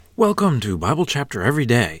Welcome to Bible Chapter Every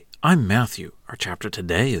Day. I'm Matthew. Our chapter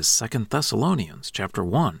today is 2 Thessalonians, chapter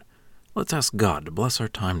 1. Let's ask God to bless our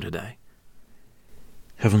time today.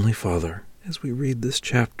 Heavenly Father, as we read this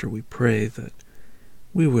chapter, we pray that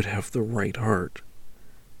we would have the right heart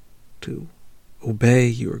to obey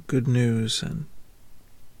your good news and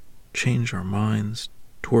change our minds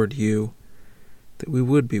toward you, that we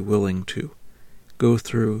would be willing to go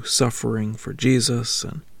through suffering for Jesus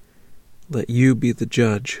and let you be the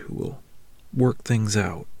judge who will work things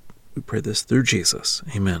out. We pray this through Jesus.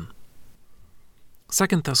 Amen.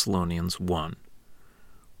 2 Thessalonians 1.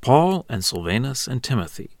 Paul and Silvanus and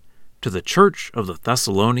Timothy, to the church of the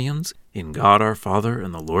Thessalonians, in God our Father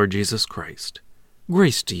and the Lord Jesus Christ.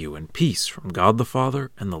 Grace to you and peace from God the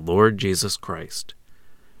Father and the Lord Jesus Christ.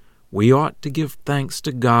 We ought to give thanks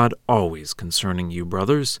to God always concerning you,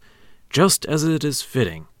 brothers, just as it is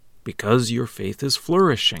fitting, because your faith is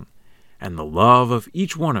flourishing, and the love of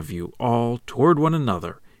each one of you all toward one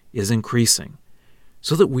another is increasing,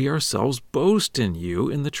 so that we ourselves boast in you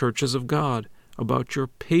in the churches of God about your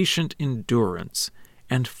patient endurance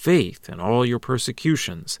and faith in all your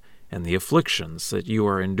persecutions and the afflictions that you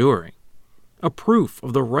are enduring, a proof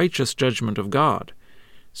of the righteous judgment of God,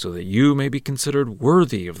 so that you may be considered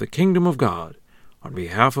worthy of the kingdom of God, on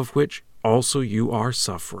behalf of which also you are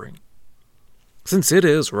suffering. Since it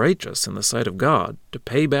is righteous in the sight of God to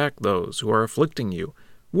pay back those who are afflicting you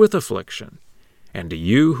with affliction, and to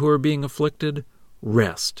you who are being afflicted,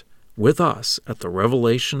 rest with us at the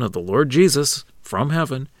revelation of the Lord Jesus from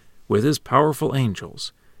heaven with his powerful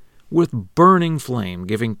angels, with burning flame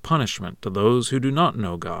giving punishment to those who do not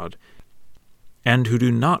know God, and who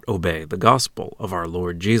do not obey the gospel of our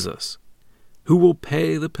Lord Jesus, who will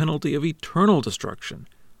pay the penalty of eternal destruction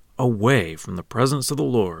away from the presence of the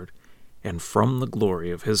Lord and from the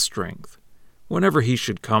glory of his strength, whenever he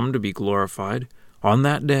should come to be glorified on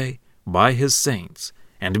that day by his saints,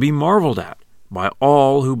 and to be marveled at by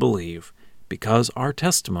all who believe, because our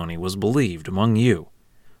testimony was believed among you,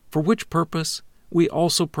 for which purpose we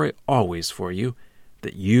also pray always for you,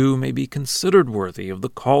 that you may be considered worthy of the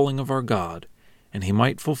calling of our God, and he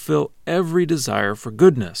might fulfill every desire for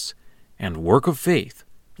goodness and work of faith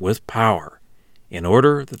with power, in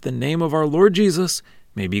order that the name of our Lord Jesus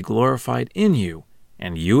may be glorified in you,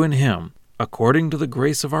 and you in him, according to the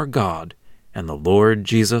grace of our God and the Lord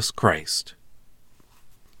Jesus Christ.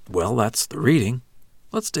 Well, that's the reading.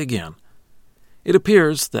 Let's dig in. It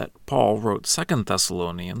appears that Paul wrote 2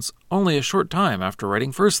 Thessalonians only a short time after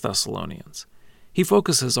writing 1 Thessalonians. He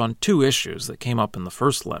focuses on two issues that came up in the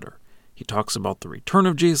first letter. He talks about the return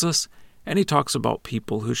of Jesus, and he talks about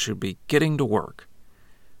people who should be getting to work.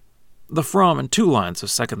 The from and to lines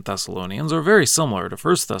of 2 Thessalonians are very similar to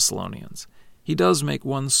 1 Thessalonians. He does make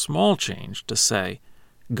one small change to say,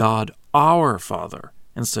 God our Father,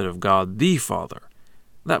 instead of God the Father.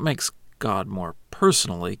 That makes God more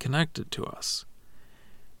personally connected to us.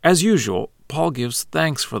 As usual, Paul gives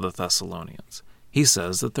thanks for the Thessalonians. He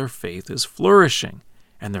says that their faith is flourishing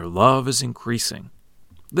and their love is increasing.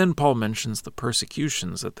 Then Paul mentions the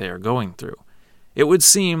persecutions that they are going through. It would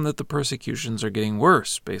seem that the persecutions are getting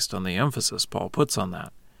worse based on the emphasis Paul puts on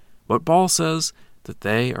that. But Paul says that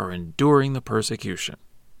they are enduring the persecution.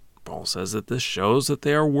 Paul says that this shows that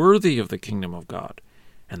they are worthy of the kingdom of God,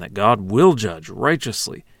 and that God will judge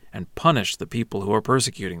righteously and punish the people who are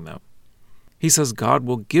persecuting them. He says God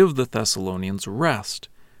will give the Thessalonians rest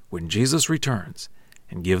when Jesus returns,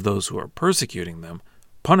 and give those who are persecuting them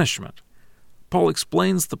punishment. Paul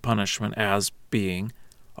explains the punishment as being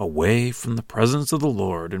away from the presence of the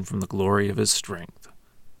Lord and from the glory of his strength.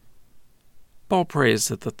 Paul prays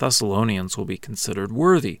that the Thessalonians will be considered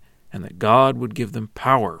worthy, and that God would give them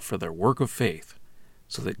power for their work of faith,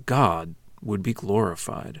 so that God would be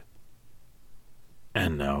glorified.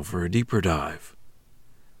 And now for a deeper dive.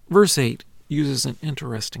 Verse 8 uses an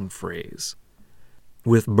interesting phrase,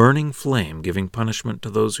 with burning flame giving punishment to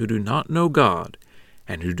those who do not know God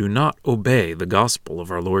and who do not obey the gospel of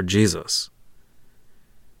our Lord Jesus.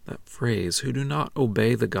 That phrase, who do not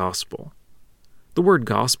obey the gospel. The word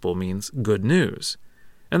gospel means good news,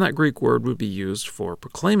 and that Greek word would be used for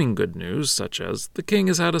proclaiming good news, such as the king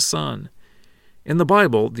has had a son. In the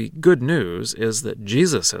Bible, the good news is that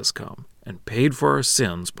Jesus has come and paid for our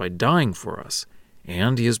sins by dying for us,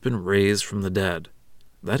 and he has been raised from the dead.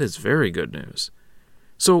 That is very good news.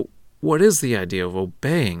 So, what is the idea of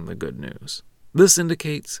obeying the good news? This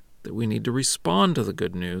indicates that we need to respond to the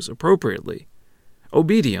good news appropriately.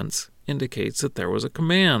 Obedience indicates that there was a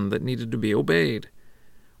command that needed to be obeyed.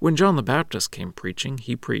 When John the Baptist came preaching,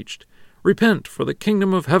 he preached, "Repent, for the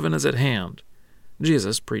kingdom of heaven is at hand."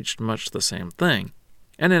 Jesus preached much the same thing,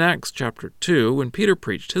 And in Acts chapter 2, when Peter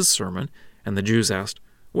preached his sermon, and the Jews asked,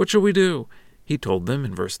 "What shall we do?" he told them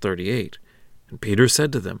in verse 38, "And Peter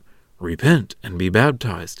said to them, Repent and be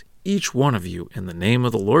baptized, each one of you, in the name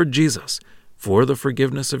of the Lord Jesus, for the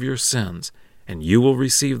forgiveness of your sins, and you will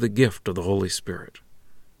receive the gift of the Holy Spirit."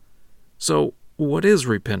 So, what is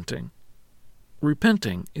repenting?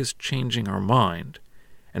 Repenting is changing our mind,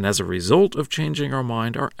 and as a result of changing our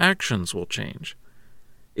mind, our actions will change.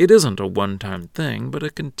 It isn't a one-time thing, but a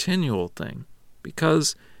continual thing,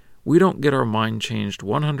 because we don't get our mind changed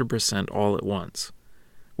 100% all at once.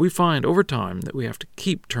 We find over time that we have to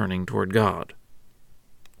keep turning toward God.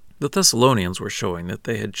 The Thessalonians were showing that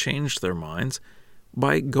they had changed their minds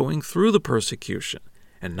by going through the persecution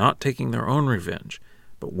and not taking their own revenge,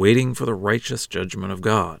 but waiting for the righteous judgment of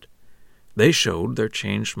God. They showed their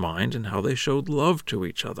changed mind in how they showed love to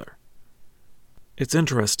each other. It's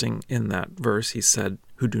interesting, in that verse he said,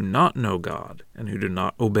 "who do not know God and who do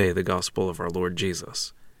not obey the gospel of our Lord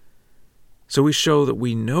Jesus." So we show that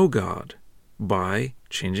we know God by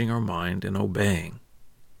changing our mind and obeying.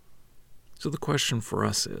 So the question for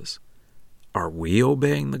us is, are we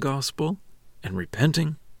obeying the gospel and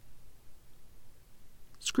repenting?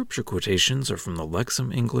 Scripture quotations are from the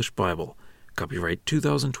Lexham English Bible, copyright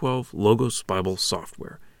 2012, Logos Bible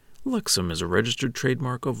Software. Lexham is a registered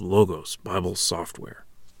trademark of Logos Bible Software.